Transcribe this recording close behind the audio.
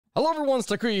Hello everyone, it's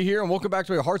Takuya here, and welcome back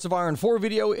to a Hearts of Iron 4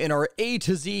 video in our A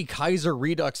to Z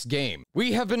KAISERREDUX game.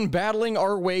 We have been battling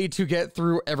our way to get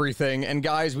through everything, and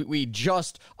guys,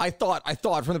 I thought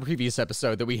from the previous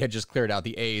episode that we had just cleared out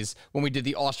the A's when we did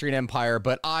the Austrian Empire,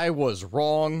 but I was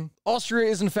wrong. Austria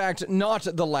is in fact not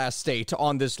the last state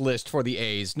on this list for the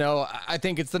A's. No, I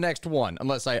think it's the next one,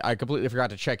 unless I completely forgot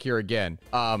to check here again.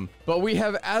 But we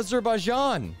have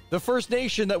Azerbaijan, the first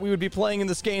nation that we would be playing in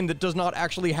this game that does not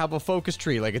actually have a focus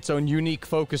tree, like its own unique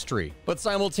focus tree. But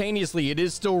simultaneously, it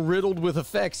is still riddled with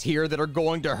effects here that are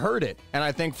going to hurt it. And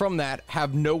I think from that,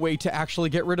 have no way to actually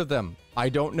get rid of them. I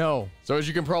don't know. So as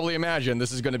you can probably imagine,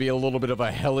 this is going to be a little bit of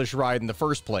a hellish ride in the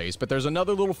first place, but there's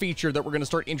another little feature that we're going to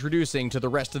start introducing to the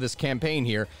rest of this campaign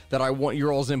here that I want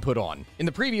your all's input on. In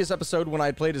the previous episode, when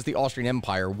I played as the Austrian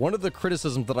Empire, one of the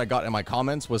criticisms that I got in my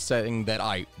comments was saying that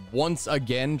I once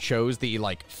again chose the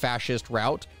fascist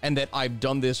route and that I've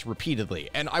done this repeatedly.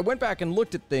 And I went back and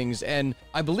looked at things, and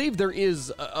I believe there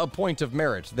is a point of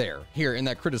merit here in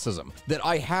that criticism, that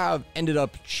I have ended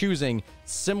up choosing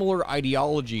similar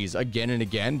ideologies again and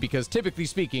again, because typically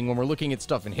speaking, when we're looking at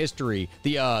stuff in history,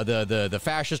 the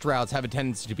fascist routes have a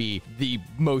tendency to be the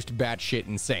most batshit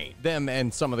insane, them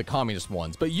and some of the communist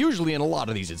ones, but usually in a lot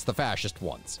of these it's the fascist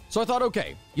ones. So I thought,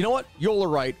 okay, you know what, you're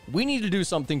right, we need to do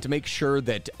something to make sure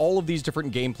that all of these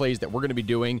different gameplays that we're going to be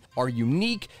doing are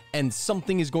unique and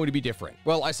something is going to be different.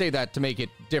 Well, I say that to make it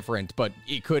different, but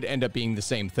it could end up being the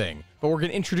same thing. But we're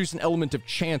going to introduce an element of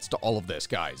chance to all of this,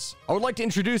 guys. I would like to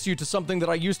introduce you to something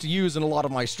that I used to use in a lot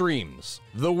of my streams,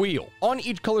 the wheel. On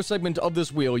each color segment of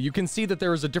this wheel, you can see that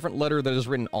there is a different letter that is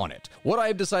written on it. What I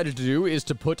have decided to do is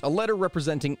to put a letter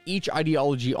representing each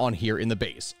ideology on here in the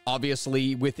base.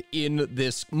 Obviously, within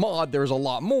this mod, there's a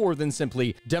lot more than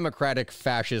simply democratic,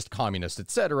 fascist, communist,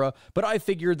 etc. But I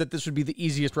figured that this would be the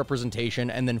easiest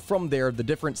representation, and then from there, the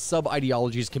different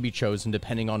sub-ideologies can be chosen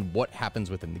depending on what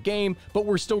happens within the game, but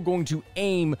we're still going to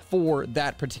aim for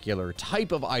that particular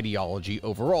type of ideology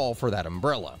overall for that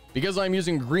umbrella. Because I'm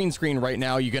using green screen right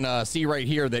now, you can see right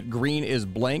here that green is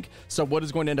blank. So what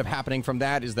is going to end up happening from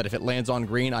that is that if it lands on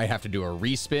green, I have to do a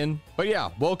respin. But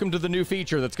yeah, welcome to the new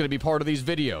feature that's going to be part of these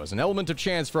videos, an element of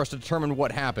chance for us to determine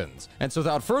what happens. And so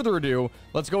without further ado,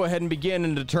 let's go ahead and begin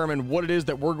and determine what it is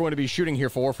that we're going to be shooting here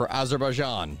for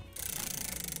Azerbaijan.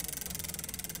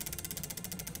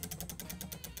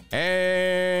 And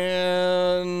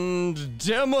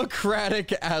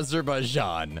Democratic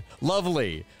Azerbaijan.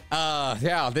 Lovely.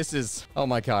 Yeah, this is, oh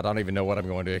my god, I don't even know what I'm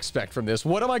going to expect from this.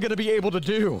 What am I going to be able to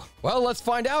do? Well, let's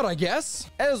find out, I guess.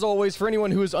 As always, for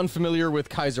anyone who is unfamiliar with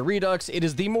KAISERREDUX, it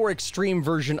is the more extreme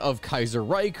version of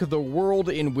Kaiserreich, the world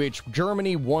in which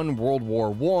Germany won World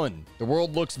War I. The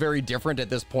world looks very different at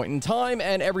this point in time,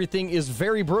 and everything is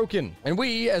very broken. And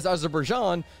we, as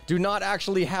Azerbaijan, do not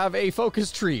actually have a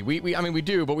focus tree. I mean, we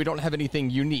do, but we don't have anything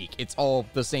unique. It's all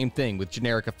the same thing with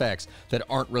generic effects that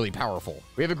aren't really powerful.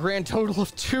 We have a grand total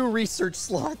of 2 research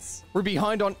slots. We're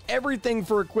behind on everything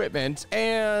for equipment,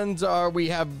 and we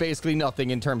have basically nothing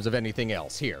in terms of anything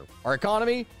else here. Our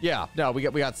economy? Yeah, no, we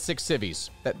got 6 civies.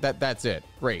 That's it.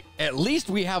 Great. At least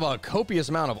we have a copious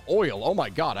amount of oil. Oh my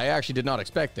god, I actually did not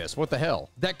expect this. What the hell?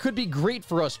 That could be great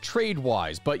for us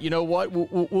trade-wise, but you know what?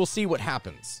 We'll see what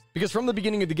happens. Because from the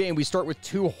beginning of the game, we start with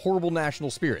 2 horrible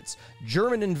national spirits.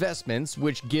 German investments,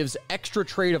 which gives extra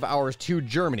trade of ours to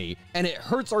Germany, and it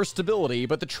hurts our stability,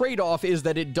 but the trade-off is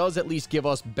that it does at least give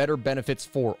us better benefits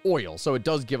for oil, so it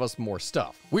does give us more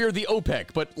stuff. We are the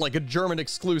OPEC, but like a German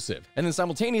exclusive. And then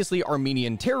simultaneously,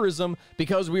 Armenian terrorism,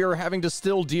 because we are having to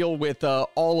still deal with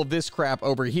all of this crap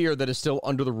over here that is still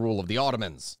under the rule of the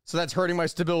Ottomans. So that's hurting my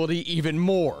stability even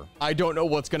more. I don't know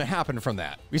what's going to happen from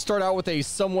that. We start out with a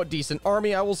somewhat decent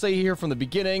army, I will say here from the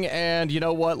beginning, and you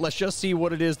know what? Let's just see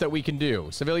what it is that we can do.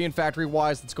 Civilian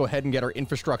factory-wise, let's go ahead and get our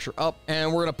infrastructure up,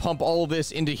 and we're going to pump all of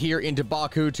this into here, into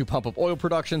Baku, to pump up oil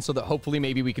production so that hopefully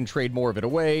maybe we can trade more of it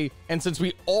away. And since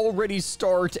we already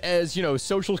start as, you know,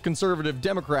 social conservative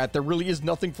Democrat, there really is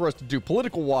nothing for us to do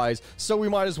political-wise, so we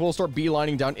might as well start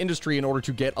beelining down industry in order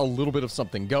to get a little bit of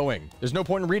something going. There's no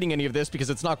point in reading any of this because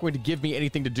it's not going to give me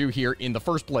anything to do here in the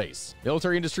first place.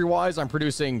 Military industry-wise, I'm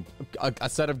producing a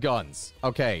set of guns.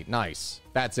 Okay, nice.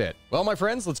 That's it. Well, my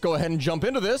friends, let's go ahead and jump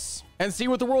into this and see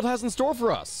what the world has in store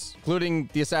for us, including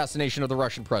the assassination of the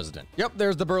Russian president. Yep,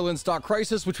 there's the Berlin stock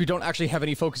crisis, which we don't actually have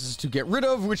any focuses to get rid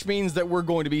of, which means that we're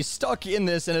going to be stuck in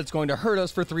this and it's going to hurt us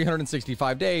for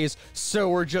 365 days. So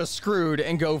we're just screwed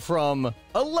and go from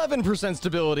 11%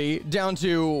 stability down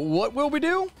to, what will we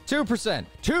do? 2%.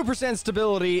 2%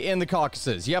 stability in the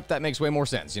Caucasus. Yep, that makes way more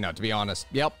sense, you know, to be honest.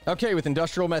 Yep. Okay, with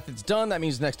industrial methods done, that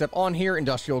means next step on here,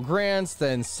 industrial grants,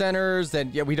 then centers, then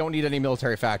then yeah, we don't need any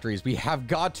military factories. We have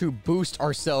got to boost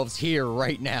ourselves here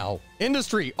right now.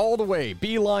 Industry all the way,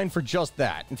 beeline for just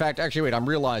that. In fact, actually, wait, I'm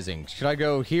realizing, should I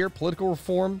go here? Political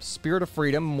reform, spirit of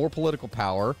freedom, more political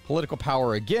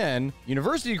power again,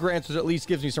 university grants, which at least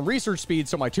gives me some research speed,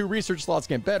 so my 2 research slots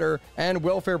get better, and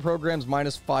welfare programs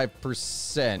minus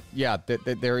 5%. Yeah,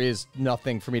 there is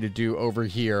nothing for me to do over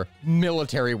here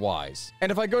military-wise.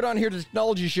 And if I go down here to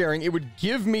technology sharing, it would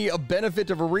give me a benefit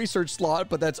of a research slot,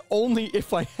 but that's only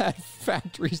if I had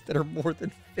factories that are more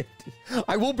than 50.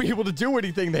 I won't be able to do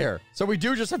anything there. So we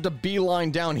do just have to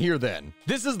beeline down here then.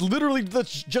 This is literally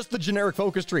just the generic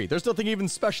focus tree. There's nothing even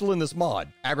special in this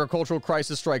mod. Agricultural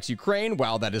crisis strikes Ukraine.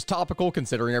 Wow, that is topical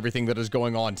considering everything that is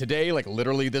going on today, like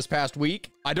literally this past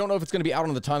week. I don't know if it's going to be out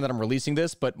on the time that I'm releasing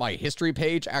this, but my history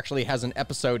page actually has an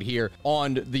episode here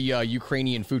on the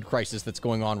Ukrainian food crisis that's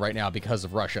going on right now because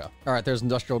of Russia. All right, there's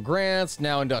industrial grants,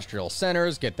 now industrial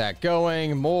centers, get that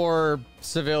going, more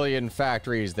civilian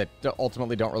factories that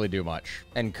ultimately don't really do much,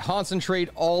 and concentrate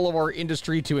all of our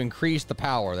industry to increase the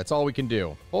power. That's all we can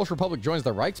do. Polish Republic joins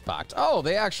the Reichspakt. Oh,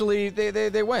 they actually,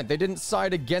 they went. They didn't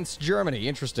side against Germany.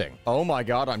 Interesting. Oh my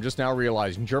God, I'm just now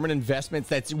realizing German investments,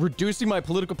 that's reducing my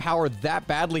political power that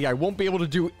badly. I won't be able to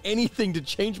do anything to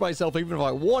change myself even if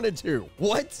I wanted to.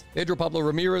 What? Pedro Pablo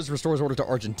Ramirez restores order to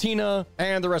Argentina,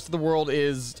 and the rest of the world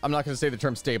is, I'm not going to say the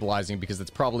term stabilizing because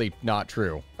it's probably not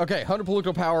true. Okay, 100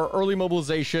 political power, early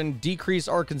mobilization, decrease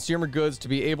our consumer goods to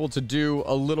be able to do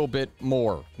a little bit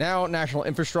more. Now, national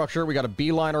infrastructure, we got to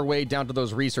beeline our way down to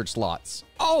those research slots.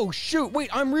 Oh, shoot. Wait,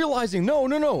 I'm realizing.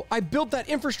 No. I built that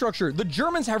infrastructure. The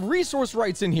Germans have resource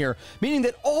rights in here, meaning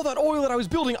that all that oil that I was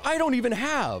building, I don't even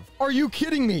have. Are you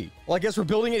kidding me? Well, I guess we're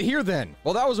building it here then.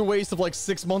 Well, that was a waste of like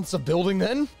 6 months of building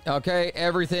then. Okay,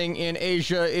 everything in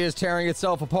Asia is tearing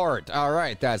itself apart. All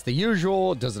right, that's the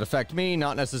usual. Does it affect me?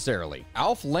 Not necessarily.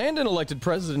 Alf Landon elected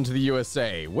president of the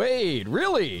USA. Wait,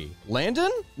 really?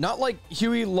 Landon? Not like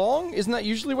Huey Long? Isn't that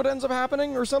usually what ends up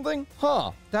happening or something?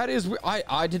 Huh, that is,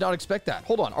 I did not expect that.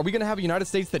 Hold on, are we gonna have a United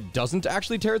States that doesn't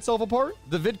actually tear itself apart?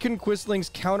 The Vidkun Quisling's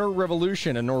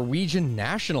counter-revolution, a Norwegian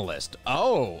nationalist.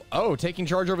 Oh, taking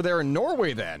charge over there in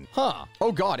Norway then. Huh.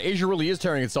 Oh God, Asia really is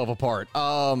tearing itself apart.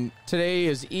 Today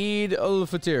is Eid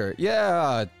al-Fitr.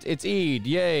 Yeah, it's Eid,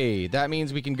 yay. That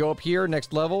means we can go up here,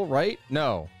 next level, right?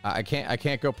 No, I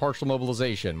can't go partial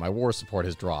mobilization. My war support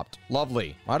has dropped.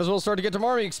 Lovely. Might as well start to get some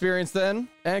army experience then,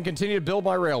 and continue to build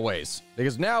my railways.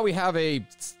 Because now we have a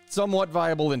somewhat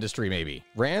viable industry, maybe.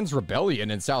 Rand's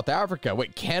rebellion in South Africa.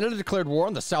 Wait, Canada declared war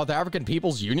on the South African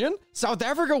People's Union? South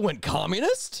Africa went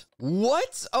communist?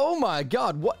 What? Oh my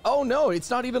God, what? Oh no, it's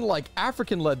not even like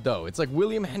African-led though. It's like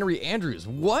William Henry Andrews.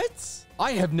 What?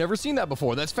 I have never seen that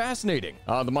before. That's fascinating.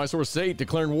 The Mysore State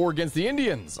declaring war against the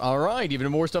Indians. All right,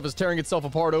 even more stuff is tearing itself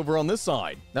apart over on this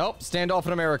side. Nope, standoff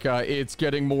in America. It's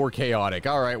getting more chaotic.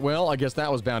 All right, well, I guess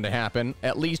that was bound to happen.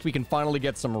 At least we can finally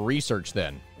get some research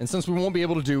then. And since we won't be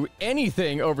able to do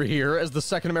anything over here as the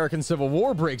Second American Civil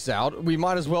War breaks out, we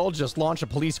might as well just launch a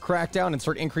police crackdown and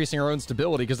start increasing our own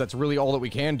stability because that's really all that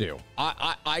we can do.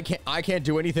 I can't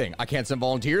do anything. I can't send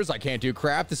volunteers. I can't do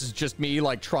crap. This is just me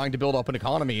like trying to build up an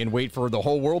economy and wait for the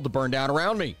whole world to burn down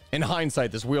around me. In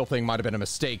hindsight, this wheel thing might have been a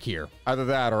mistake here. Either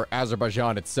that or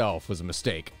Azerbaijan itself was a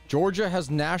mistake. Georgia has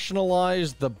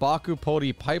nationalized the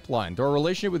Baku-Poti pipeline. Though our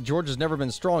relationship with Georgia has never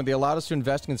been strong, they allowed us to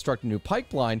invest and construct a new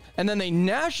pipeline, and then they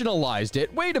nationalized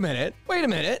it. Wait a minute.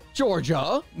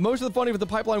 Georgia. Most of the funding for the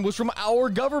pipeline was from our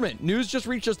government. News just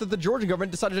reached us that the Georgian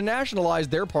government decided to nationalize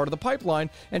their part of the pipeline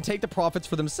and take the profits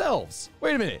for themselves.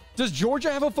 Wait a minute. Does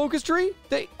Georgia have a focus tree?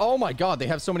 Oh my God, they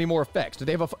have so many more effects.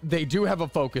 They do have a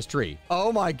focus tree.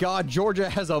 Oh my God, Georgia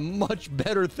has a much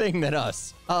better thing than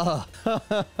us.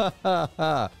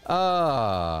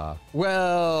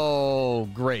 Well,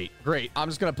 great. I'm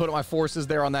just gonna put my forces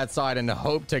there on that side and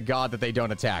hope to God that they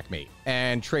don't attack me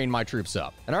and train my troops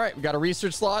up. And all right, we got a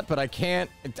research slot, but I can't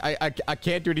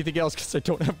do anything else because I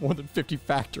don't have more than 50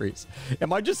 factories.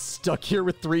 Am I just stuck here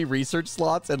with 3 research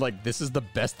slots and like this is the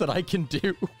best that I can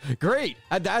do? Great.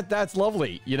 That's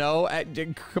lovely, you know,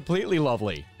 completely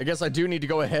lovely. I guess I do need to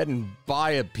go ahead and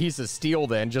buy a piece of steel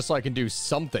then just so I can do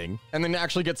something and then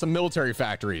actually get some military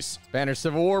factories. Spanish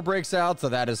Civil War breaks out, so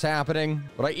that is happening.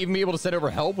 Would I even be able to send over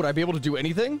help? Would I be able to do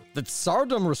anything? The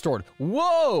Tsardom restored.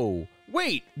 Whoa!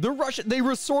 Wait, they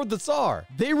restored the Tsar.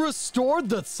 They restored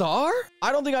the Tsar?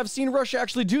 I don't think I've seen Russia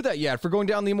actually do that yet for going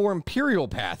down the more imperial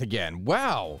path again.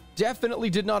 Wow. Definitely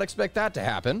did not expect that to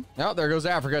happen. Now, there goes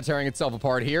Africa tearing itself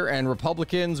apart here, and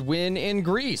Republicans win in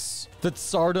Greece. The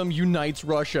Tsardom unites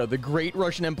Russia. The great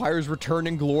Russian Empire's return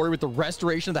in glory with the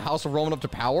restoration of the House of Romanov to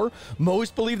power.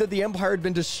 Most believe that the empire had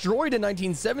been destroyed in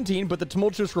 1917, but the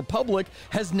tumultuous republic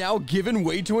has now given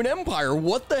way to an empire.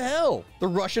 What the hell? The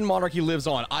Russian monarchy lives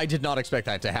on. I did not expect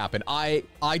that to happen. I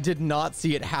did not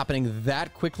see it happening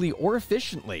that quickly or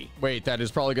efficiently. Wait, that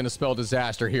is probably going to spell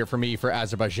disaster here for me for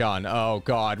Azerbaijan. Oh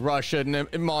God, Russian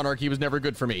monarchy was never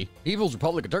good for me. People's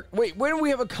Republic of Turkey. Wait, when do we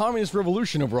have a communist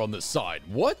revolution over on this side?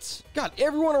 What? God,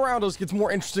 everyone around us gets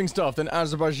more interesting stuff than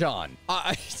Azerbaijan.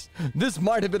 This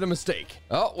might have been a mistake.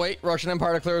 Oh, wait, Russian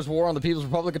Empire declares war on the People's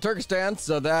Republic of Turkestan,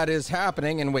 so that is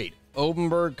happening. And wait,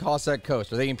 Obenburg, Cossack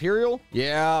Coast. Are they Imperial?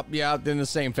 Yeah, in the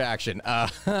same faction.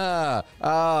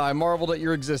 I marveled at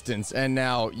your existence, and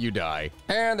now you die.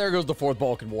 And there goes the Fourth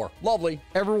Balkan War. Lovely.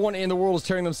 Everyone in the world is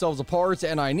tearing themselves apart,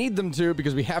 and I need them to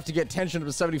because we have to get tension up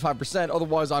to 75%.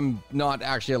 Otherwise, I'm not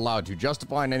actually allowed to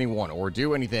justify anyone or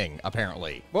do anything,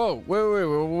 apparently. Whoa, wait,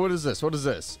 what is this? What is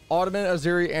this? Ottoman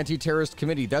Azeri Anti-Terrorist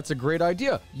Committee. That's a great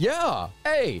idea. Yeah.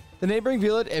 Hey, the neighboring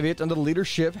Vilayet Evit under the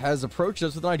leadership has approached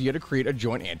us with an idea to create a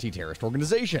joint anti-terrorist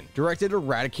organization directed at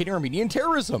eradicating Armenian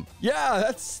terrorism. Yeah,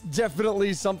 that's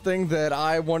definitely something that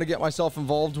I want to get myself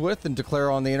involved with and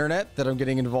declare on the internet that I'm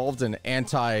getting involved in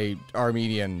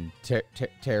anti-Armenian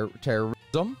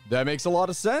terrorism. That makes a lot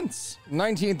of sense.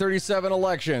 1937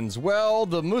 elections. Well,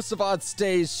 the Musavat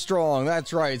stays strong.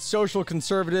 That's right. Social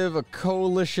conservative, a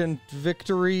coalition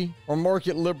victory, or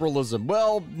market liberalism.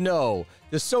 Well, no.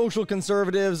 The social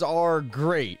conservatives are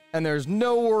great, and there's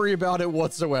no worry about it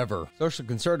whatsoever. Social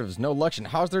conservatives, no election.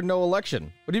 How's there no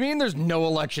election? What do you mean there's no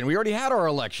election? We already had our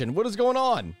election. What is going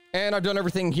on? And I've done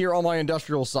everything here on my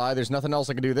industrial side. There's nothing else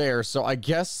I can do there. So I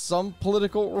guess some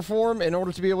political reform in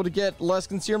order to be able to get less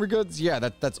consumer goods. Yeah,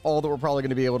 that's all that we're probably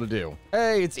going to be able to do.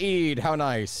 Hey, it's Eid. How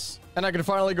nice. And I can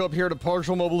finally go up here to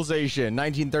partial mobilization.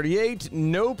 1938,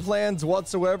 no plans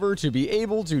whatsoever to be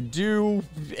able to do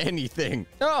anything.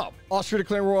 Oh, Austria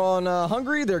declaring war on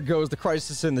Hungary. There goes the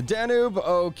crisis in the Danube.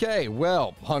 Okay,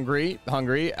 well, Hungary,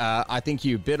 I think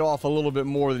you bit off a little bit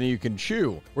more than you can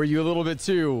chew. Were you a little bit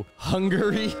too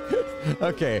hungry?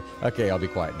 Okay, I'll be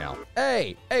quiet now.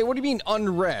 Hey, what do you mean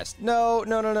unrest? No.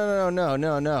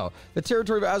 The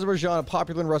territory of Azerbaijan, a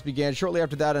popular unrest began. Shortly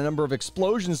after that, a number of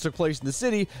explosions took place in the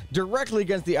city directly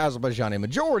against the Azerbaijani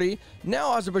majority.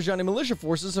 Now Azerbaijani militia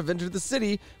forces have entered the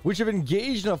city, which have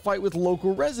engaged in a fight with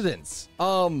local residents.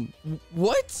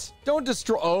 What? Don't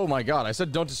destroy. Oh my God, I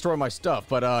said don't destroy my stuff,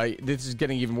 but this is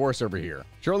getting even worse over here.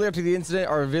 Shortly after the incident,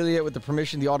 Arvilia, with the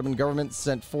permission of the Ottoman government,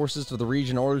 sent forces to the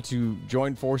region in order to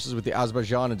join forces with the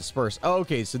Azerbaijan and disperse.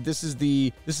 Okay, so this is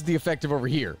the effective over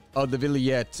here of the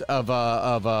Vilayet of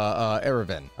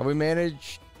Erevan.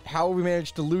 How we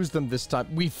managed to lose them this time?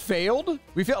 We failed?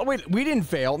 Wait, we didn't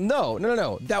fail.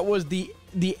 No. That was the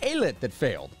elit that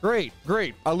failed. Great.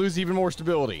 I lose even more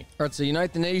stability. All right, so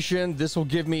unite the nation. This will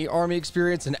give me army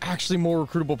experience and actually more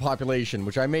recruitable population,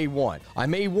 which I may want.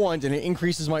 And it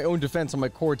increases my own defense on my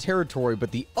core territory,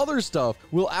 but the other stuff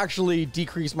will actually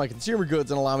decrease my consumer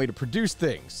goods and allow me to produce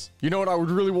things. You know what? I would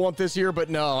really want this here, but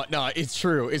no, it's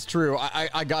true.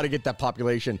 I got to get that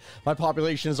population. My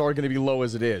population is already going to be low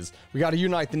as it is. We got to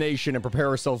unite the nation and prepare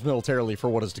ourselves militarily for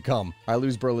what is to come. I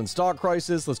lose Berlin stock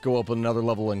crisis. Let's go up another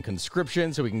level in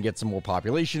conscription so we can get some more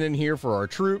population in here for our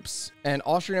troops. And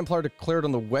Austrian Empire declared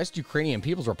on the West Ukrainian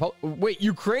People's Republic. Wait,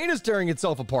 Ukraine is tearing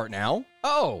itself apart now?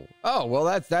 Oh, well,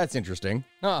 that's interesting.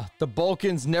 The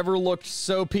Balkans never looked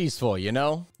so peaceful, you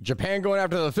know? Japan going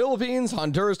after the Philippines,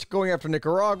 Honduras going after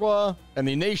Nicaragua, and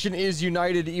the nation is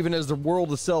united even as the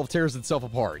world itself tears itself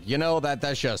apart. You know,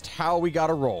 that's just how we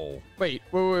gotta roll. Wait.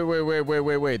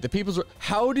 The people's...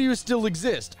 How do you still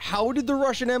exist? How did the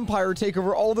Russian Empire take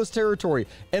over all this territory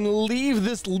and leave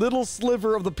this little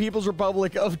sliver of the People's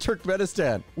Republic of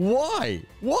Turkmenistan? Why?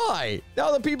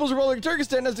 Now the People's Republic of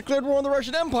Turkestan has declared war on the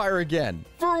Russian Empire again.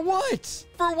 For what?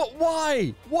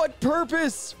 Why? What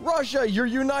purpose? Russia, you're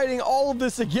uniting all of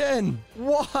this again.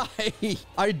 Why?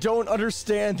 I don't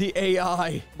understand the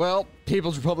AI. Well,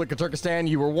 People's Republic of Turkestan,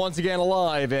 you were once again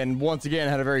alive and once again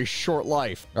had a very short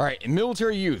life. All right,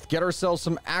 military youth, get ourselves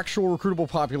some actual recruitable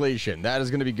population. That is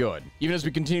going to be good. Even as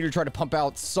we continue to try to pump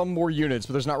out some more units,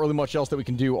 but there's not really much else that we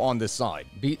can do on this side.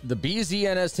 The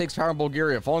BZNS takes power in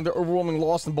Bulgaria. Following their overwhelming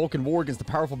loss in the Balkan War against the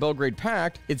powerful Belgrade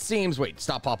Pact, it seems... Wait,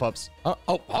 stop pop-ups.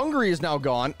 Hungary is now gone.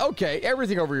 gone. Okay,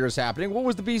 everything over here is happening. What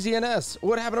was the BZNS?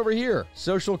 What happened over here?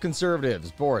 Social conservatives,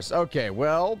 Boris. Okay,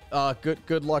 well,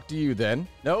 good luck to you then.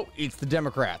 No, it's the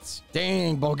Democrats.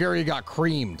 Dang, Bulgaria got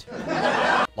creamed.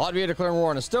 Latvia declaring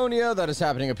war on Estonia. That is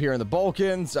happening up here in the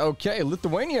Balkans. Okay,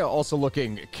 Lithuania also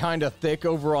looking kind of thick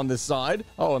over on this side.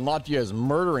 Oh, and Latvia is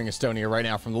murdering Estonia right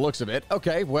now from the looks of it.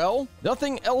 Okay, well,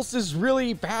 nothing else is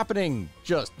really happening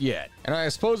just yet. And I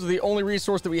suppose the only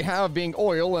resource that we have being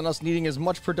oil and us needing as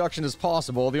much production as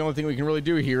possible, the only thing we can really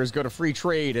do here is go to free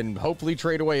trade and hopefully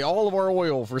trade away all of our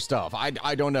oil for stuff.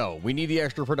 I don't know. We need the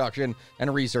extra production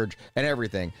and research and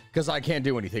everything because I can't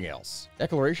do anything else.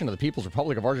 Declaration of the People's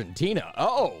Republic of Argentina.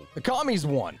 Oh, the commies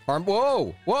won.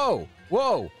 Whoa. What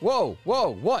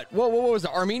was it?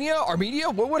 Armenia?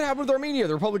 What happened with Armenia?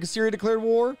 The Republic of Syria declared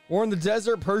war? War in the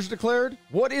desert? Persia declared?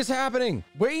 What is happening?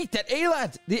 Wait, the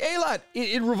Eilat,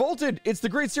 it revolted. It's the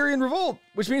Great Syrian Revolt,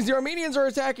 which means the Armenians are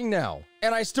attacking now.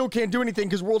 And I still can't do anything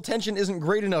because world tension isn't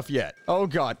great enough yet. Oh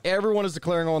God, everyone is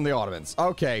declaring on the Ottomans.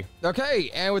 Okay,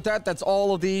 and with that, that's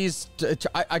all of these.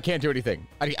 I can't do anything.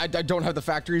 I don't have the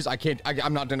factories.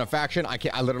 I'm not in a faction.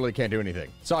 I literally can't do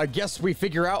anything. So I guess we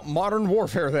figure out modern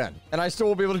warfare then. And I still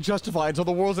won't be able to justify until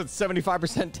the world's at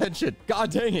 75% tension.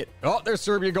 God dang it. Oh, there's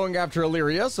Serbia going after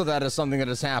Illyria, so that is something that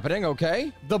is happening,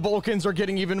 okay? The Balkans are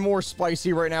getting even more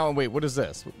spicy right now. And wait, what is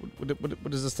this?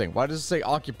 What is this thing? Why does it say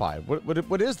occupied?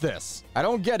 What is this? I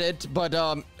don't get it, but,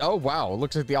 oh wow, it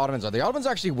looks like the Ottomans. Are the Ottomans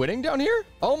actually winning down here?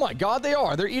 Oh my God, they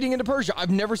are. They're eating into Persia.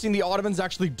 I've never seen the Ottomans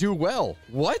actually do well.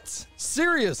 What?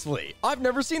 Seriously? I've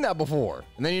never seen that before.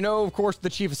 And then, you know, of course, the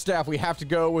Chief of Staff, we have to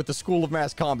go with the School of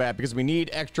Mass Combat because we need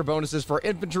extra bonuses for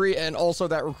infantry and also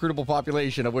that recruitable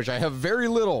population, of which I have very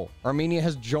little. Armenia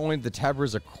has joined the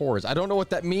Tabriz Accords. I don't know what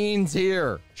that means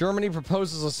here. Germany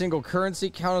proposes a single currency,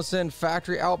 count us in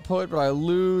factory output, but I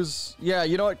lose. Yeah,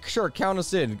 you know what? Sure, count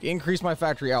us in. Increase my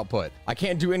factory output. I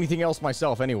can't do anything else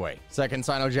myself anyway. Second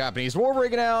Sino-Japanese war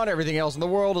breaking out. Everything else in the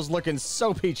world is looking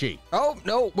so peachy. Oh,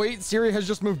 no, wait. Syria has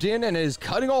just moved in and is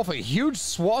cutting off a huge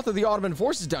swath of the Ottoman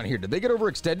forces down here. Did they get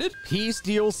overextended? Peace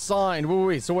deal signed.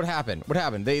 Wait. So what happened?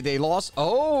 They lost.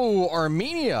 Oh,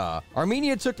 Armenia.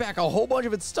 Armenia took back a whole bunch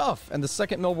of its stuff. And the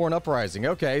Second Melbourne Uprising.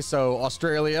 Okay, so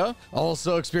Australia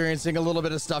also experiencing a little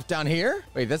bit of stuff down here.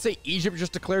 Wait, that's say Egypt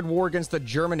just declared war against the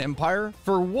German Empire?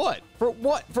 For what?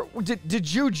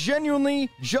 Did you genuinely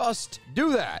just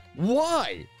do that?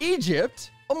 Why?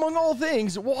 Egypt? Among all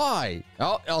things, why?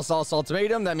 Oh, Elsa's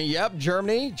ultimatum. That means, yep,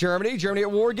 Germany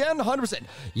at war again, 100%.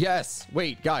 Yes.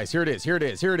 Wait, guys, here it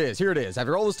is.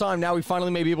 After all this time, now we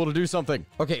finally may be able to do something.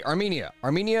 Okay, Armenia.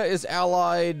 Armenia is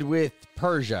allied with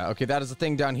Persia. Okay, that is the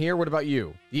thing down here. What about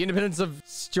you? The independence of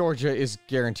Georgia is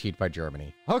guaranteed by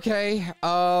Germany. Okay,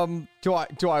 do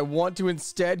I want to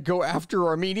instead go after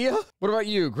Armenia? What about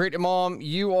you? Great Imam,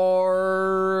 you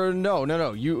are... No.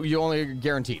 You only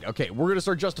guaranteed. Okay, we're gonna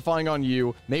start justifying on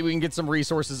you. Maybe we can get some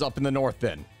resources up in the north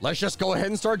then. Let's just go ahead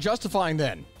and start justifying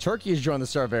then. Turkey has joined the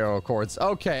Sarajevo Accords.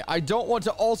 Okay, I don't want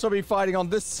to also be fighting on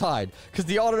this side because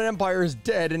the Ottoman Empire is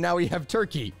dead and now we have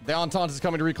Turkey. The Entente is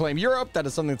coming to reclaim Europe. That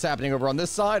is something that's happening over on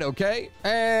this side, okay?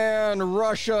 And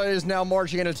Russia is now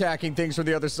marching and attacking things from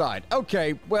the other side.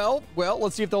 Okay, well,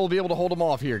 let's see if they'll be able to hold them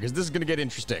off here because this is going to get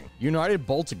interesting. United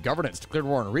Baltic Governance declared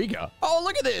war on Riga. Oh,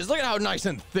 look at this. Look at how nice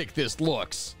and thick this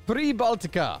looks.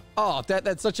 Pre-Baltica. Oh,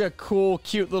 that's such a cool,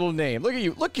 cute little name. Look at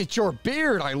you. Look at your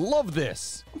beard. I love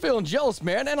this. I'm feeling jealous,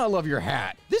 man, and I love your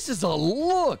hat. This is a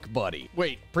look, buddy.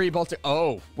 Wait, pre-Baltic.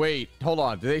 Oh, wait, hold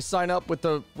on. Did they sign up with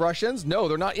the Russians? No,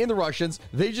 they're not in the Russians.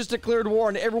 They just declared war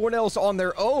on everyone else on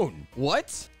their own.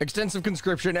 What? Extensive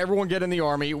conscription. Everyone get in the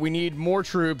army. We need more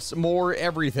troops, more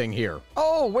everything here.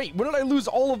 Oh, wait, when did I lose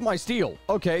all of my steel?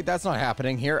 Okay, that's not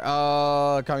happening here.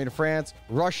 Coming to France.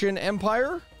 Russian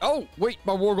Empire? Oh, wait,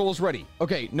 my war goal is ready.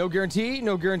 Okay, no guarantee.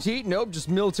 Nope, just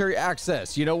military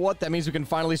access. You know what? That means we can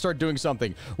finally start doing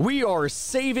something. We are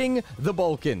saving the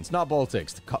Balkans, not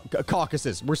Baltics, the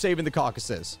Caucasus. We're saving the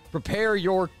Caucasus. Prepare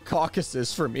your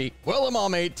Caucasus for me. Well,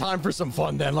 Imam, time for some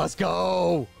fun then. Let's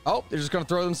go. Oh, they're just going to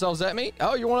throw themselves at me?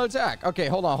 Oh, you want to attack? Okay,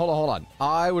 hold on.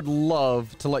 I would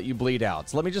love to let you bleed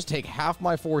out. So let me just take half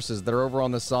my forces that are over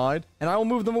on this side, and I will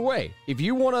move them away. If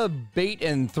you want to bait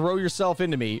and throw yourself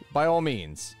into me, by all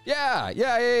means. Yeah.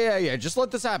 Just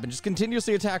let this happen. Just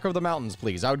continuously attack over the mountains,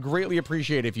 please. I would greatly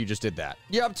appreciate it if you just did that.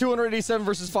 Yep, 287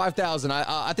 versus 5,000.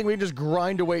 I think we can just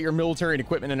grind away your military and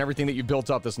equipment and everything that you built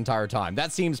up this entire time.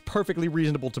 That seems perfectly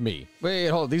reasonable to me. Wait,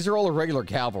 hold on. These are all irregular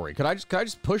cavalry. Could I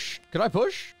just push? Could I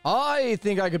push? I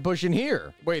think I could push in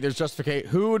here. Wait, there's justification.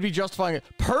 Who would be justifying it?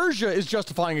 Persia is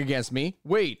justifying against me.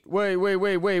 Wait.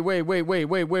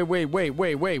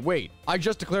 I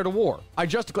just declared a war.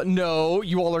 No,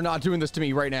 you all are not doing this to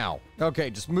me right now.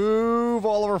 Okay, just move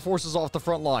all of our forces off the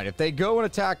front line. If they go and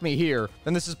attack me here,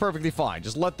 then this is perfectly fine.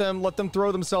 Just let them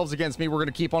throw themselves against me. We're going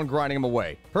to keep on grinding them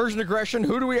away. Persian aggression,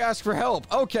 who do we ask for help?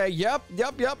 Okay, yep.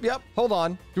 Hold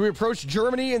on. Do we approach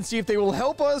Germany and see if they will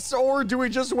help us, or do we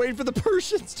just wait for the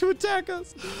Persians to attack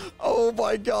us? Oh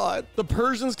my God. The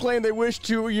Persians claim they wish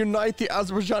to unite the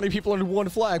Azerbaijani people under one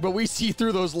flag, but we see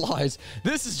through those lies.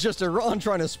 This is just Iran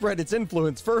trying to spread its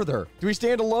influence further. Do we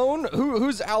stand alone?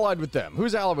 Who's allied with them?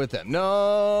 Who's allied with them?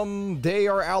 No, they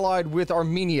are allied with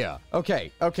Armenia.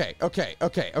 Okay.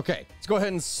 Let's go ahead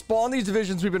and spawn these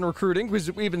divisions we've been recruiting,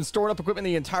 because we've been storing up equipment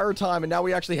the entire time, and now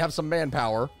we actually have some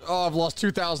manpower. Oh, I've lost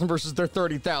 2,000 versus their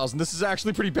 30,000. This is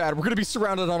actually pretty bad. We're going to be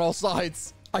surrounded on all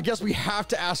sides. I guess we have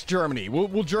to ask Germany.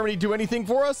 Will Germany do anything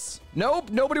for us? Nope.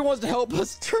 Nobody wants to help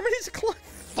us. Germany's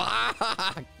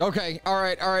fuck. Okay. All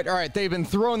right. They've been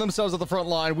throwing themselves at the front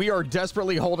line. We are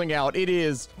desperately holding out. It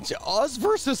is us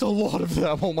versus a lot of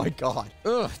them. Oh my God.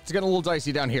 Ugh, it's getting a little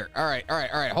dicey down here. All right.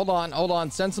 Hold on.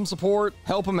 Send some support.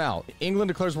 Help them out. England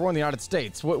declares war on the United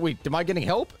States. Wait, am I getting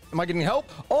help?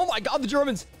 Oh my God, the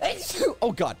Germans.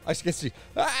 Oh God, I can see.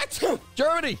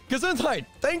 Germany, Gesundheit.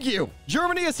 Thank you.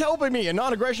 Germany is helping me. A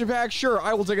non-aggression pact? Sure,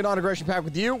 I will take a non-aggression pact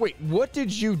with you. Wait, what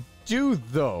did you do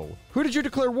though? Who did you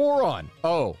declare war on?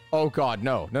 Oh God,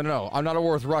 no. I'm not at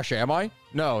war with Russia, am I?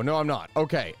 No, I'm not.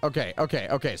 Okay.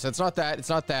 So it's not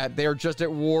that. They are just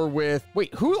at war with...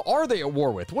 Wait, who are they at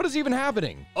war with? What is even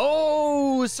happening?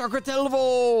 Oh,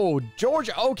 Sakratelvo,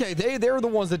 Georgia. Okay, they're the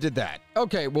ones that did that.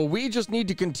 Okay, well, we just need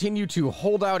to continue to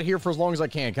hold out here for as long as I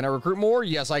can. Can I recruit more?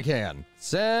 Yes, I can.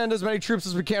 Send as many troops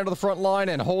as we can to the front line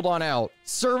and hold on out.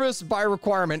 Service by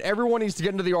requirement. Everyone needs to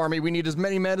get into the army. We need as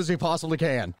many men as we possibly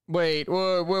can. Wait.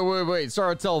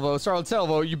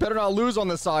 Sakratelvo, you better not lose on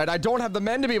this side. I don't have the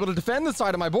men to be able to defend this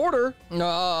side of my border.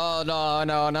 No.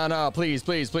 Please.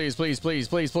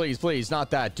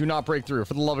 Not that. Do not break through.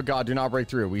 For the love of God, do not break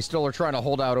through. We still are trying to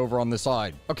hold out over on this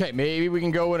side. Okay, maybe we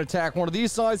can go and attack one of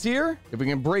these sides here. If we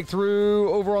can break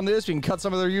through over on this, we can cut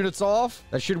some of their units off.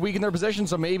 That should weaken their position,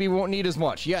 so maybe we won't need as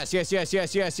much. Yes. These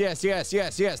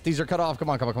are cut off. Come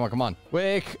on.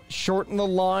 Quick, shorten the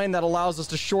line. That allows us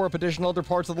to shore up additional other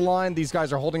parts of the line. These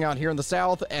guys are holding out here in the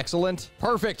south. Excellent.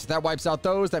 Perfect. That wipes out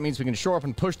those. That means we can shore up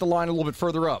and push the line a little bit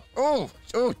further up. Oh,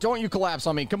 don't you collapse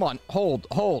on me. Come on. Hold.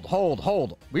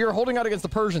 We are holding out against the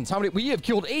Persians. How many? We have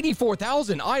killed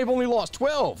 84,000. I have only lost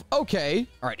 12. Okay.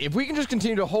 All right. If we can just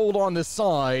continue to hold on this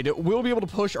side, we'll be able to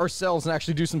push ourselves and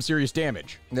actually do some serious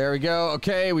damage. There we go.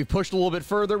 Okay. We pushed a little bit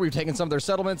further. We've taken some of their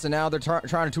settlements, and now they're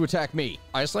trying to attack me.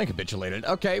 Iceland capitulated.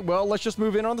 Okay. Well, let's just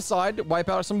move in on the side, wipe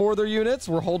out some more of their units.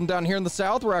 We're holding down here in the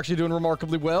south. We're actually doing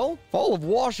remarkably well. Fall of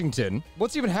Washington.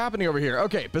 What's even happening over here?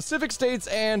 Okay. Pacific states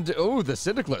and, the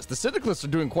Syndicalists. The Syndicalists are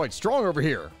doing quite strong over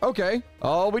here. Okay.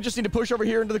 Oh, we just need to push over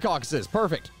here into the Caucasus.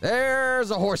 Perfect.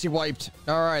 There's a horsey wiped.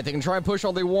 All right. They can try and push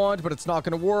all they want, but it's not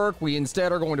going to work. We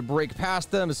instead are going to break past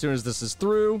them as soon as this is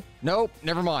through. Nope.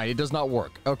 Never mind. It does not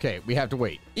work. Okay. We have to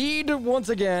wait. Eid once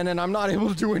again, and I'm not able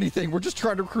to do anything. We're just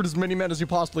trying to recruit as many men as we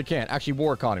possibly can. Actually,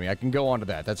 war economy. I can go on to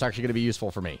that. That's actually going to be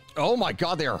useful for me. Oh my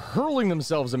God. They are hurling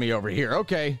themselves at me over here.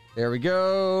 Okay. There we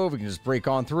go. We can just break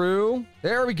on through.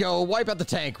 There we go. Wipe out the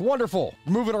tank. Wonderful.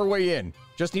 Moving our way in.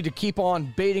 Just need to keep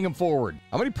on baiting them forward.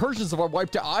 How many Persians have I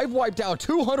wiped out? I've wiped out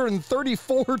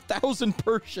 234,000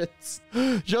 Persians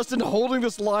just in holding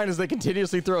this line as they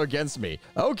continuously throw against me.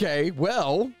 Okay,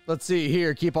 well, let's see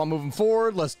here. Keep on moving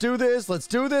forward. Let's do this.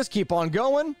 Keep on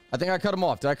going. I think I cut them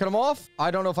off. Did I cut them off? I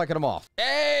don't know if I cut them off.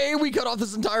 Hey, we cut off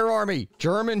this entire army.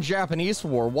 German-Japanese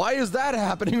war. Why is that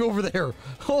happening over there?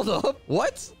 Hold up.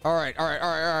 What? All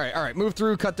right. Move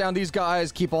through. Cut down these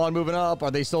guys. Keep on moving up.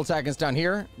 Are they still attacking us down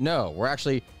here? No, we're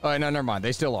actually... Oh, no, never mind.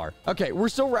 They still are. Okay, we're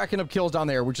still racking up kills down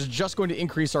there, which is just going to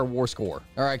increase our war score.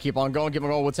 All right, keep on going.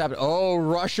 What's happening? Oh,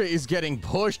 Russia is getting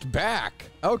pushed back.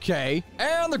 Okay.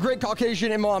 And the Great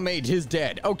Caucasian Imamate is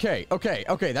dead. Okay.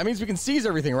 That means we can seize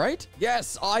everything, right?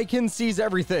 Yes, I can seize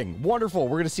everything. Wonderful.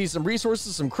 We're going to seize some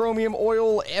resources, some chromium,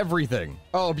 oil, everything.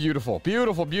 Oh, beautiful.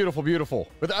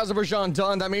 With Azerbaijan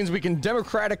done, that means we can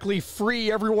democratically free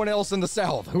everyone else in the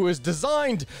south who is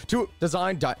dined.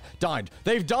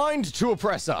 They've dined to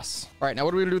oppress us. All right, now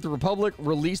what are we gonna do with the Republic?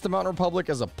 Release the Mountain Republic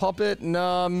as a puppet?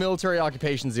 Nah, military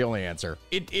occupation's the only answer.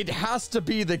 It has to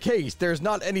be the case. There's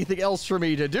not anything else for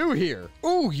me to do here.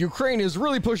 Ooh, Ukraine is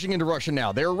really pushing into Russia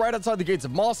now. They're right outside the gates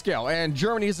of Moscow, and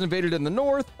Germany has invaded in the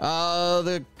north.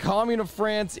 The Commune of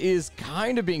France is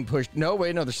kind of being pushed. No,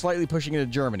 they're slightly pushing into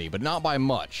Germany, but not by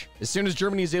much. As soon as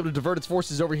Germany is able to divert its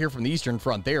forces over here from the Eastern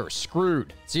Front, they are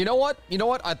screwed. So you know what?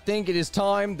 I think it is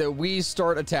time that we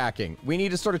start attacking. We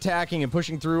need to start attacking attacking and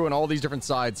pushing through on all these different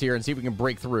sides here and see if we can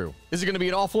break through. Is it going to be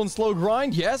an awful and slow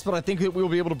grind? Yes, but I think that we'll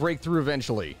be able to break through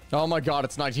eventually. Oh my god,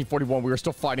 it's 1941. We are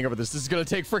still fighting over this. This is going to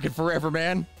take freaking forever,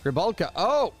 man. Ribalka.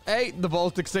 Oh, hey, the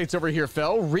Baltic states over here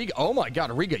fell. Riga. Oh my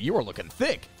god, Riga, you are looking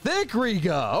thick. Thick,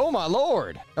 Riga. Oh my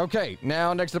lord. Okay,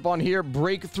 now next up on here,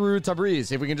 break through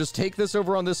Tabriz. If we can just take this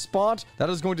over on this spot, that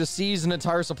is going to seize an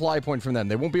entire supply point from them.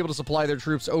 They won't be able to supply their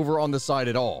troops over on this side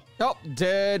at all. Oh,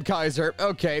 dead Kaiser.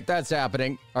 Okay, that's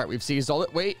happening. All right, we've seized all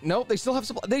it. Wait, no, they still have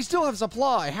supply. They still have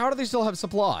supply. How do they still have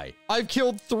supply? I've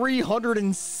killed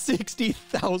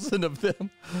 360,000 of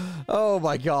them. Oh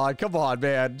my god, come on,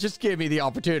 man. Just give me the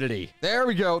opportunity. There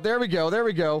we go, there we go, there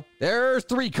we go. There's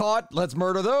 3 caught. Let's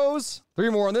murder those. 3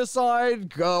 more on this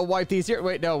side. Wipe these here.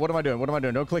 Wait, no, what am I doing? What am I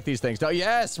doing? Don't click these things. No,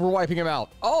 yes, we're wiping them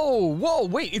out. Oh, whoa,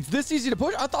 wait, it's this easy to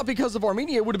push? I thought because of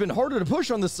Armenia, it would have been harder to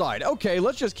push on this side. Okay,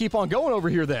 let's just keep on going over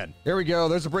here then. There we go.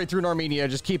 There's a breakthrough in Armenia.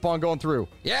 Just keep on going through.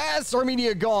 Yes,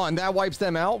 Armenia gone. That wipes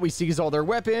them out. We seize all their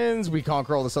weapons. We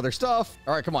conquer all this other stuff.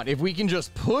 All right, come on. If we can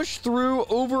just push through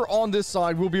over on this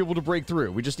side, we'll be able to break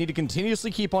through. We just need to continuously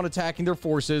keep on attacking their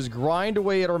forces, grind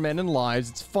away at our men and lives.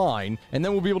 It's fine. And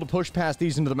then we'll be able to push past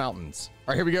these into the mountains.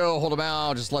 All right, here we go. Hold them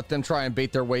out. Just let them try and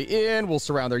bait their way in. We'll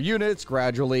surround their units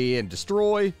gradually and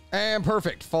destroy. And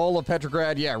perfect. Fall of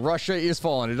Petrograd. Yeah, Russia is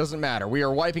fallen. It doesn't matter. We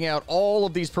are wiping out all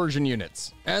of these Persian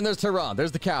units. And there's Tehran.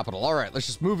 There's the capital. All right, let's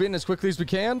just move in as quickly as we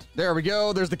can. There we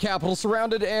go. There's the capital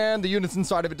surrounded and the units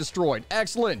inside of it destroyed.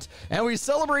 Excellent. And we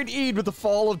celebrate Eid with the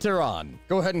fall of Tehran.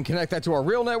 Go ahead and connect that to our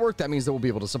rail network. That means that we'll be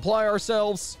able to supply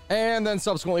ourselves and then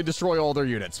subsequently destroy all their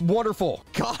units. Wonderful.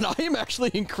 God, I am actually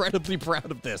incredibly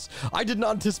proud of this. I did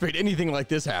not anticipate anything like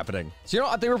this happening. So, you know,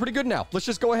 I think we're pretty good now. Let's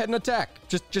just go ahead and attack.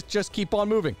 Just keep on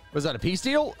moving. Was that a peace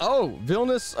deal? Oh,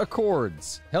 Vilnius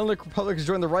Accords. Hellenic Republic has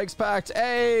joined the Reichspakt.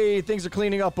 Hey, things are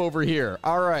cleaning up over here.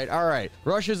 All right, all right.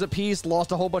 Russia's at peace,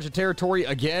 lost a whole bunch of territory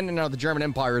again, and now the German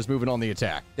Empire is moving on the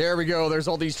attack. There we go. There's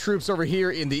all these troops over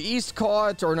here in the east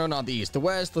caught, or no, not the east, the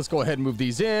west. Let's go ahead and move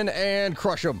these in and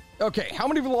crush them. Okay, how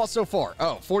many have we lost so far?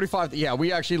 Oh, 45. Yeah,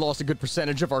 we actually lost a good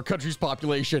percentage of our country's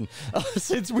population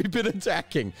since we've been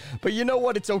attacking. But you know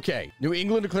what? It's okay. New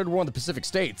England declared war on the Pacific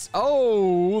States.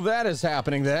 Oh, that is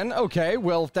happening then. Okay,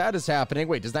 well, if that is happening,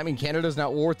 wait, does that mean Canada's now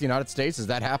at war with the United States? Is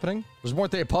that happening?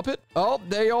 Weren't they a puppet? Oh,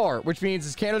 they are, which means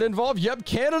is Canada involved? Yep,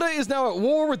 Canada is now at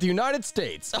war with the United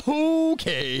States.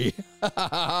 Okay.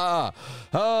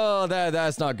 Oh,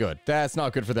 that's not good. That's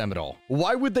not good for them at all.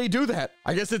 Why would they do that?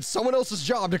 I guess it's someone else's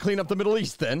job to clean up the Middle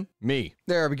East then. Me.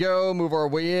 There we go. Move our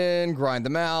way in. Grind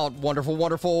them out. Wonderful,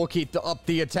 wonderful. Keep up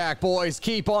the attack, boys.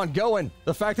 Keep on going.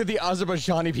 The fact that the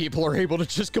Azerbaijani people are able to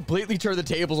just completely turn the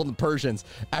tables on the Persians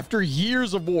after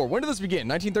years of war. When did this begin?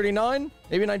 1939?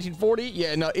 Maybe 1940?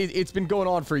 Yeah, no, it's been going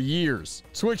on for years.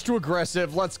 Switch to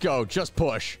aggressive. Let's go. Just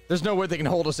push. There's no way they can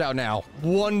hold us out now.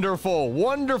 Wonderful,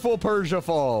 wonderful Persia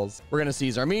falls. We're going to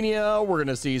seize Armenia. We're going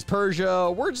to seize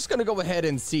Persia. We're just going to go ahead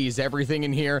and seize everything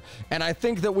in here. And I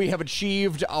think that we have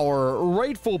achieved our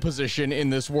rightful position in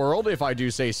this world, if I do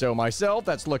say so myself.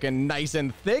 That's looking nice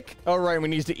and thick. All right, we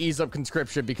need to ease up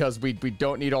conscription because we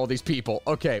don't need all these people.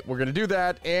 Okay, we're going to do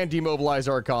that and demobilize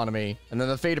our economy. And then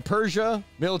the fate of Persia,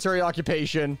 military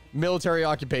occupation, military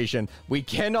occupation. We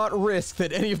cannot risk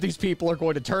that any of these people are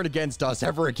going to turn against us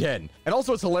ever again. And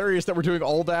also, it's hilarious that we're doing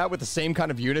all that with the same kind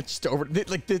of units just over.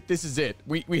 Like, this is it.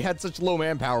 We had such low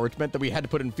manpower, which meant that we had to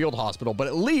put in field hospital, but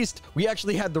at least we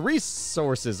actually had the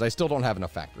resources. I still don't have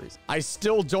enough factories. I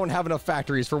still don't have enough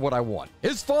factories for what I want.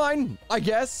 It's fine, I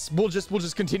guess. We'll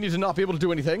just continue to not be able to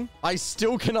do anything. I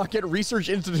still cannot get research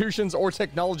institutions or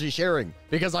technology sharing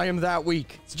because I am that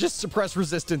weak. So just suppress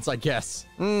resistance, I guess.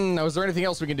 Now, is there anything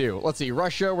else we can do? Let's see.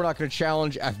 Russia, we're not going to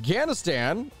challenge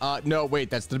Afghanistan. No, wait,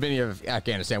 that's the Dominion of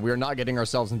Afghanistan. We are not getting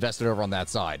ourselves invested over on that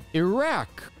side.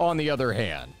 Iraq, on the other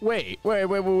hand. Wait.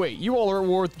 You all are at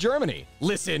war with Germany.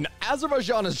 Listen,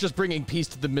 Azerbaijan is just bringing peace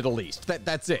to the Middle East.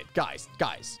 That's it. Guys,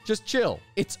 just chill.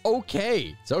 It's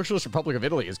okay. Socialist Republic of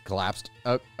Italy has collapsed.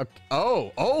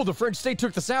 Oh, the French state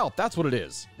took the south. That's what it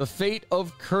is. The fate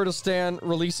of Kurdistan,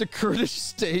 release a Kurdish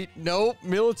state. Nope,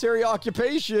 military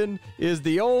occupation is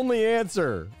the only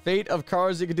answer. Fate of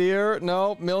Kazakh,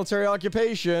 no, military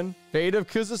occupation. Fate of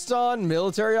Kazakhstan,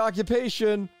 military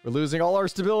occupation. We're losing all our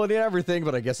stability and everything,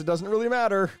 but I guess it doesn't really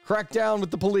matter. Crack down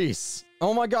with the police.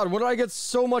 Oh my god, when did I get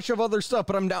so much of other stuff,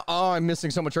 but I'm now, I'm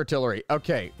missing so much artillery.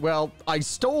 Okay, well, I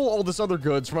stole all this other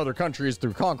goods from other countries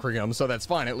through conquering them, so that's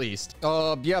fine at least.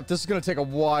 Yeah, this is gonna take a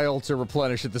while to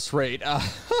replenish at this rate.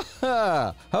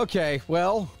 Okay,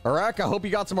 well, Iraq, I hope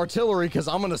you got some artillery because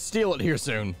I'm going to steal it here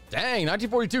soon. Dang,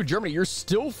 1942, Germany, you're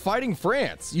still fighting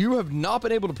France. You have not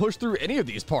been able to push through any of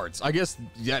these parts. I guess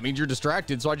that means you're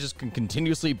distracted, so I just can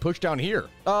continuously push down here.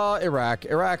 Iraq.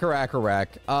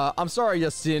 I'm sorry,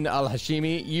 Yassin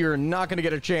al-Hashimi. You're not going to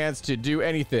get a chance to do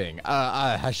anything.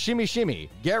 Hashimi Shimi,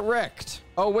 get wrecked.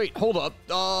 Oh, wait, hold up.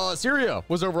 Syria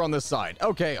was over on this side.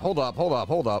 Okay, hold up. All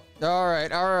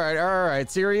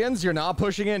right. Syrians, you're not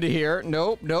pushing into here.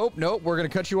 Nope. We're gonna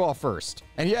cut you off first.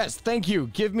 And yes, thank you.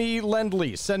 Give me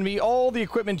Lend-Lease. Send me all the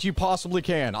equipment you possibly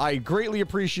can. I greatly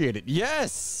appreciate it.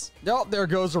 Yes! Oh, there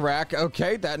goes Iraq.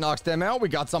 Okay, that knocks them out. We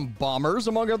got some bombers,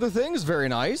 among other things. Very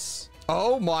nice.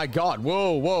 Oh my God.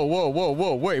 Whoa.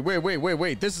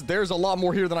 Wait. There's a lot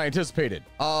more here than I anticipated.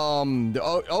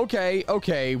 Okay.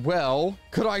 Well,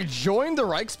 could I join the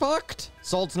Reichspakt?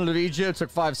 Sultanate of Egypt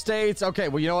took 5 states. Okay,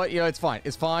 well, you know what? It's fine.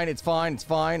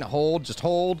 Just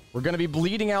hold. We're going to be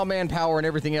bleeding out manpower and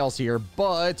everything else here,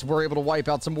 but we're able to wipe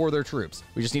out some more of their troops.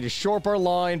 We just need to shore up our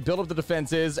line, build up the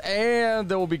defenses, and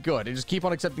then we'll be good. And just keep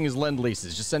on accepting his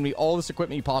Lend-Leases. Just send me all this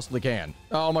equipment you possibly can.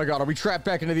 Oh my God, are we trapped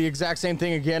back into the exact same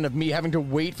thing again of me having to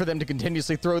wait for them to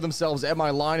continuously throw themselves at my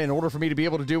line in order for me to be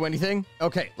able to do anything?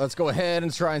 Okay, let's go ahead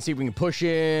and try and see if we can push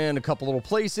in a couple little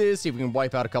places, see if we can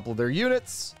wipe out a couple of their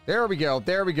units. There we go.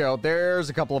 There's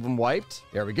a couple of them wiped.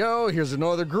 There we go. Here's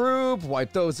another group.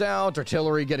 Wipe those out.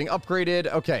 Artillery getting upgraded.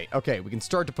 Okay. We can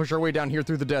start to push our way down here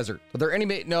through the desert. Are there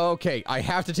any No, okay. I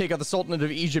have to take out the Sultanate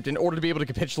of Egypt in order to be able to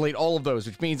capitulate all of those,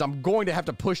 which means I'm going to have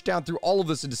to push down through all of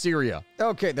this into Syria.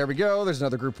 Okay, there we go. There's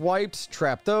another group wiped.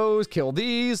 Trap those. Kill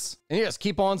these. And yes,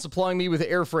 keep on supplying me with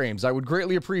airframes. I would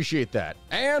greatly appreciate that.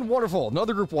 And wonderful.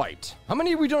 Another group wiped. How many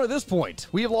have we done at this point?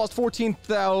 We have lost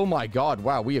 14,000. Oh my God.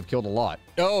 Wow, we have killed a lot.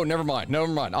 Oh, never mind.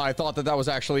 I thought that was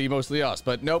actually mostly us,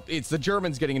 but nope, it's the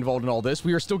Germans getting involved in all this.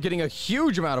 We are still getting a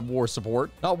huge amount of war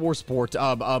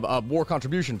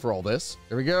contribution for all this.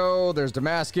 There we go. There's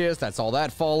Damascus. That's all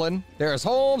that fallen. There's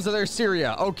Homs and there's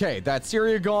Syria. Okay, that's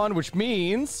Syria gone, which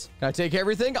means, can I take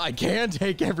everything? I can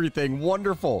take everything.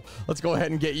 Wonderful. Let's go ahead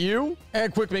and get you.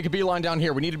 And quick, make a beeline down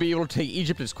here. We need to be able to take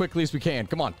Egypt as quickly as we can.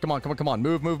 Come on.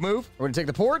 Move. We're going to take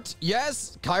the port.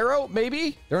 Yes. Cairo,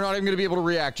 maybe? They're not even going to be able to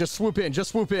react. Just swoop in.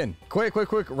 Quick.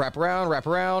 Wrap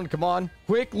around. Come on.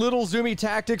 Quick little zoomy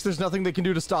tactics. There's nothing they can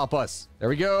do to stop us. There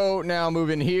we go. Now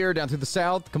move in here, down through the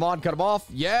south. Come on, cut them off.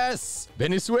 Yes.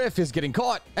 Beni Suef is getting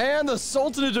caught. And the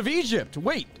Sultanate of Egypt.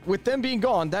 Wait, with them being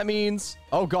gone, that means...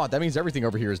 Oh God, that means everything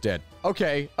over here is dead.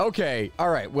 Okay. All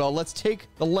right, well, let's take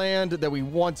the land that we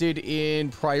wanted in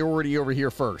priority over here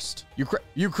first.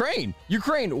 Ukraine,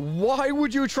 why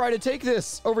would you try to take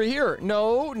this over here?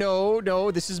 No,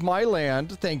 this is my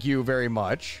land. Thank you very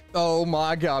much. Oh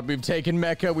my God, we've taken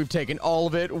Mecca. We've taken all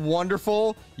of it.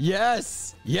 Wonderful.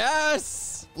 Yes.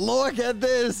 Look at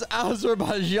this.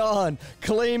 Azerbaijan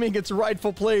claiming its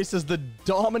rightful place as the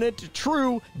dominant,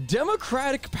 true,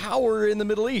 democratic power in the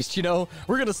Middle East. You know,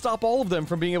 we're going to stop all of them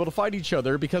from being able to fight each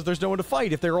other because there's no one to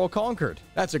fight if they're all conquered.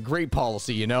 That's a great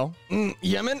policy, you know?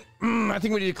 Yemen? I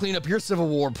think we need to clean up your civil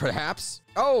war, perhaps.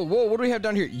 Oh, whoa, what do we have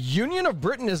down here? Union of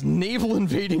Britain is naval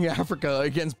invading Africa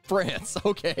against France.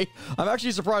 Okay. I'm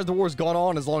actually surprised the war's gone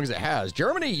on as long as it has.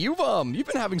 Germany, you've been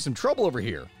having some trouble over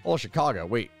here. Oh, Chicago,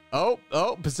 wait. Oh,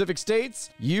 Pacific States,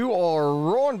 you are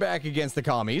roaring back against the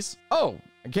commies. Oh,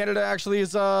 Canada actually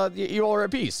is, you all are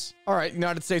at peace. All right,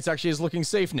 United States actually is looking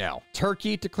safe now.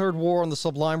 Turkey declared war on the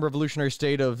sublime revolutionary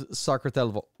state of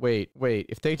Sakartvelvo. Wait,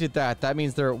 if they did that, that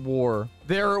means they're at war.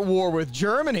 They're at war with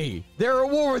Germany.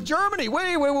 Wait.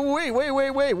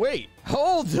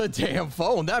 Hold the damn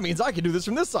phone. That means I can do this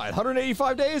from this side.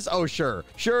 185 days? Oh, sure.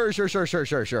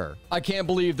 I can't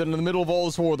believe that in the middle of all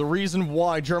this war, the reason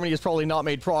why Germany has probably not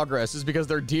made progress is because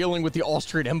they're dealing with the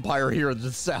Austrian Empire here in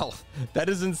the south. That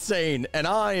is insane. And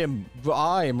I am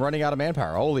running out of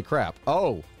manpower. Holy crap.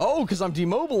 Oh, because I'm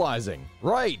demobilizing.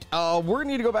 Right. We're going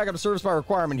to need to go back up to service by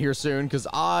requirement here soon because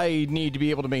I need to be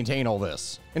able to maintain all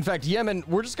this. In fact, Yemen,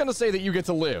 we're just going to say that you get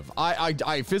to live.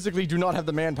 I physically do not have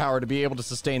the manpower to be able to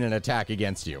sustain an attack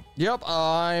against you. Yep,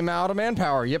 I'm out of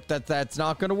manpower. Yep, that's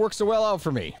not going to work so well out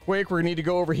for me. Quick, we're going to need to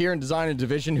go over here and design a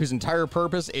division whose entire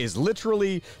purpose is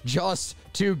literally just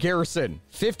to garrison.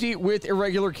 50 with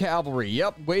irregular cavalry.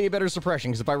 Yep, way better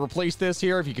suppression, because if I replace this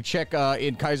here, if you could check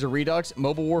in KAISERREDUX,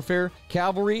 mobile warfare,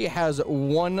 cavalry has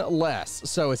 1 less.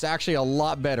 So it's actually a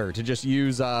lot better to just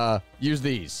use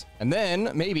these. And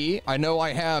then maybe I know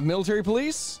I have military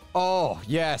police. Oh,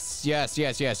 yes.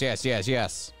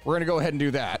 We're gonna go ahead and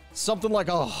do that. Something like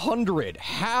 100,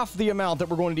 half the amount that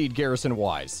we're going to need garrison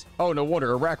wise. Oh, no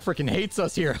wonder Iraq freaking hates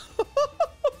us here.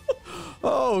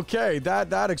 Okay,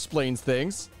 that explains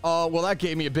things. Well, that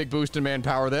gave me a big boost in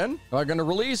manpower then. Am I going to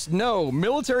release? No.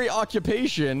 Military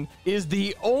occupation is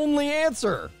the only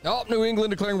answer. Oh, New England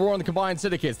declaring war on the combined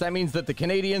syndicates. That means that the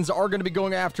Canadians are going to be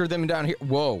going after them down here.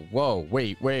 Whoa,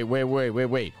 wait.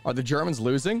 Are the Germans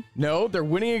losing? No, they're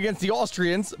winning against the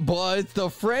Austrians, but the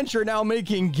French are now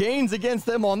making gains against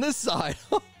them on this side.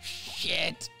 Oh,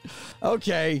 shit.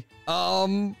 Okay.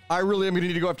 I really am going to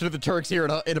need to go after the Turks here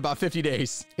in about 50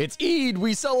 days. It's Eid.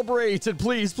 We celebrate. And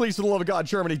please, for the love of God,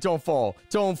 Germany, don't fall.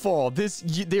 Don't fall.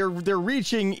 They're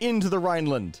reaching into the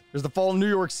Rhineland. There's the fall of New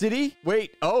York City.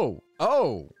 Wait. Oh.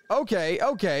 Okay.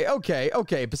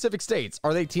 Pacific states,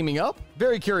 are they teaming up?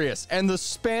 Very curious. And the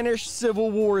Spanish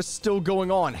Civil War is still going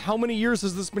on. How many years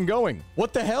has this been going?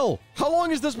 What the hell? How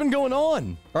long has this been going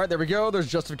on? All right, there we go. There's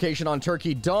justification on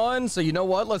Turkey done. So you know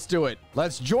what? Let's do it.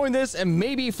 Let's join this, and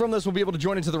maybe from this we'll be able to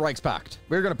join into the Reichspakt.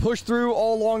 We're going to push through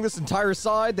all along this entire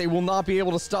side. They will not be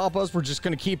able to stop us. We're just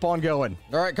going to keep on going.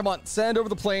 All right, come on. Send over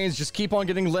the planes. Just keep on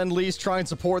getting Lend-Lease. Try and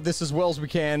support this as well as we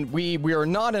can. We are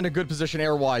not in a good position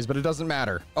air-wise, but it doesn't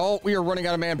matter. Oh, we are running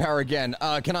out of manpower again.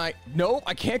 No,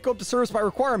 I can't go up to service by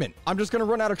requirement. I'm just going to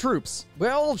run out of troops.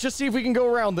 Well, just see if we can go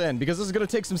around then, because this is going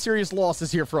to take some serious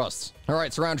losses here for us. All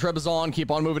right, surround Trebizond.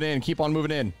 Keep on moving in. Keep on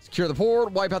moving in. Secure the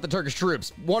port. Wipe out the Turkish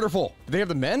troops. Wonderful. Do they have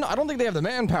the men? I don't think they have the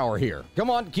manpower here. Come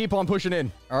on, keep on pushing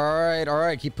in. All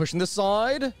right. Keep pushing this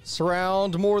side.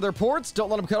 Surround more of their ports. Don't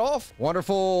let them cut off.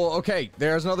 Wonderful. Okay,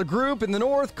 there's another group in the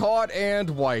north. Caught and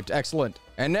wiped. Excellent.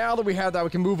 And now that we have that, we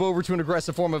can move over to an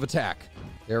aggressive form of attack.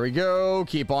 There we go.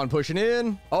 Keep on pushing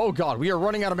in. Oh, God, we are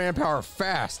running out of manpower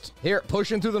fast. Here,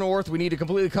 pushing through the north. We need to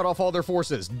completely cut off all their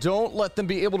forces. Don't let them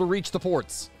be able to reach the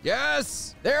ports.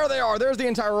 Yes! There they are. There's the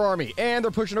entire army. And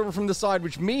they're pushing over from the side,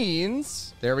 which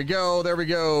means... There we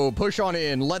go. Push on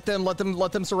in. Let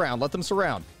them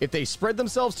surround. If they spread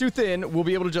themselves too thin, we'll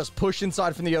be able to just push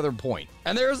inside from the other point.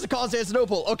 And there's the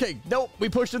Constantinople. Okay, nope. We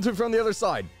pushed into from the other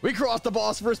side. We crossed the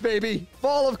Bosphorus, baby.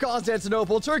 Fall of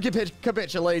Constantinople. Turkey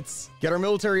capitulates. Get our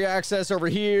military access over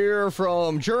here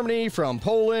from Germany, from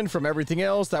Poland, from everything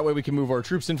else. That way we can move our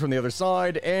troops in from the other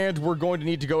side. And we're going to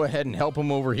need to go ahead and help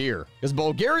them over here, because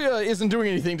Bulgaria isn't doing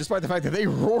anything despite the fact that they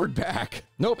roared back.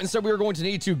 Nope. Instead, we are going to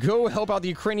need to go help out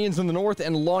the Ukrainians in the north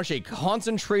and launch a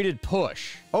concentrated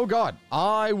push. Oh, God.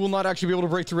 I will not actually be able to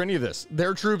break through any of this.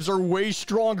 Their troops are way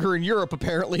stronger in Europe,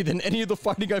 apparently, than any of the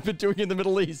fighting I've been doing in the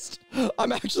Middle East.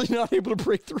 I'm actually not able to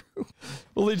break through.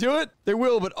 Will they do it? They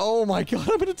will, but oh my God,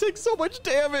 I'm going to take so much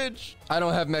damage. I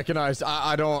don't have mechanized.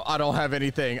 I don't have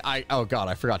anything. Oh God,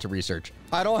 I forgot to research.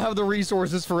 I don't have the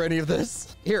resources for any of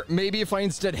this. Here, maybe if I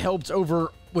instead helped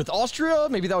over with Austria,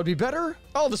 maybe that would be better.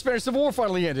 Oh, the Spanish Civil War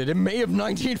finally ended in May of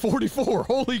 1944.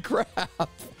 Holy crap.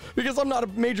 Because I'm not a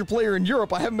major player in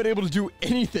Europe, I haven't been able to do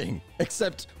anything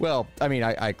except, well, I mean,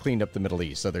 I cleaned up the Middle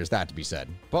East, so there's that to be said.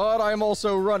 But I'm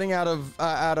also running out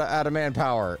of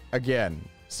manpower again.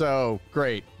 So,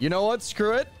 great. You know what?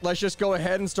 Screw it. Let's just go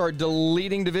ahead and start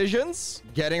deleting divisions,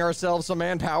 getting ourselves some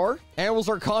manpower, and we'll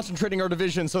start concentrating our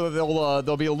divisions so that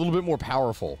they'll be a little bit more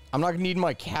powerful. I'm not going to need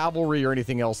my cavalry or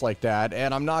anything else like that,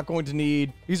 and I'm not going to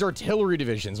need these artillery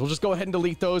divisions. We'll just go ahead and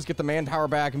delete those, get the manpower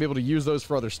back, and be able to use those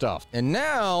for other stuff. And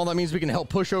now, that means we can help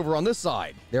push over on this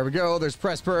side. There we go. There's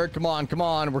Pressburg. Come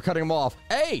on. We're cutting them off.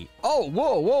 Hey! Oh,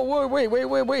 whoa,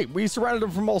 wait. We surrounded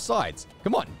them from all sides.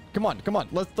 Come on.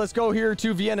 Let's go here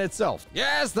to Vienna itself.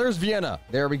 Yes, there's Vienna.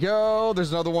 There we go.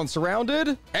 There's another one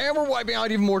surrounded. And we're wiping out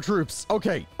even more troops.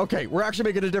 Okay. We're actually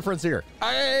making a difference here.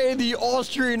 Hey, the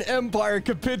Austrian Empire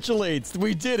capitulates.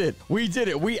 We did it.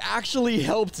 We actually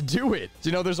helped do it. So,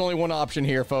 you know, there's only one option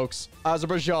here, folks.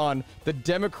 Azerbaijan, the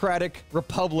Democratic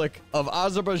Republic of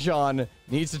Azerbaijan,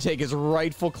 needs to take his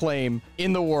rightful claim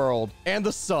in the world and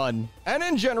the sun, and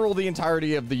in general, the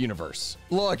entirety of the universe.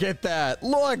 Look at that.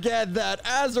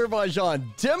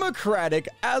 Azerbaijan, democratic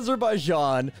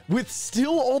Azerbaijan, with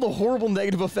still all the horrible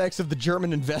negative effects of the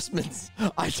German investments.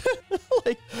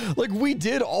 Like we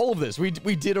did all of this. We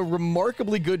did a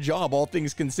remarkably good job, all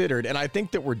things considered, and I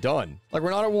think that we're done. Like,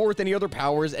 we're not at war with any other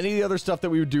powers. Any of the other stuff that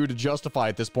we would do to justify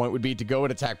at this point would be to go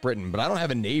and attack Britain, but I don't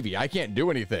have a navy. I can't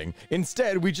do anything.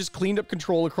 Instead, we just cleaned up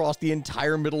control across the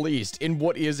entire Middle East in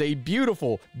what is a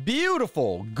beautiful,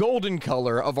 beautiful golden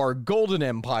color of our golden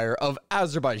empire of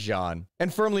Azerbaijan,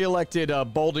 and firmly elected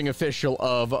balding official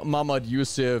of Mamad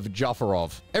Yusuf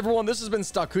Jafarov. Everyone, this has been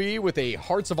Stakui with a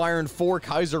Hearts of Iron 4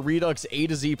 Kaiser Redux A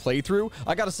to Z playthrough.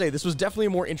 I gotta say, this was definitely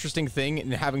a more interesting thing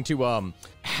in having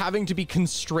to be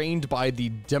constrained by the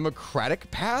democratic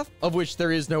path, of which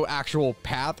there is no actual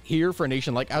path here for a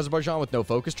nation like Azerbaijan with no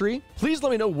focus tree. Please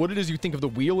let me know what it is you think of the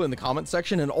wheel in the comments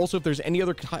section, and also if there's any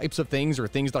other types of things or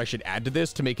things that I should add to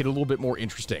this to make it a little bit more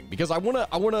interesting, because I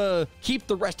wanna keep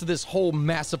the rest of this whole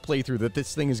massive playthrough that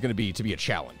this thing is gonna be to be a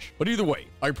challenge. But either way,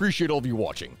 I appreciate all of you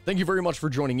watching. Thank you very much for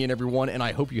joining in, everyone, and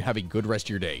I hope you have a good rest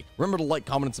of your day. Remember to like,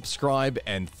 comment, and subscribe,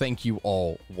 and thank you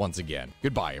all once again.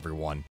 Goodbye, everyone.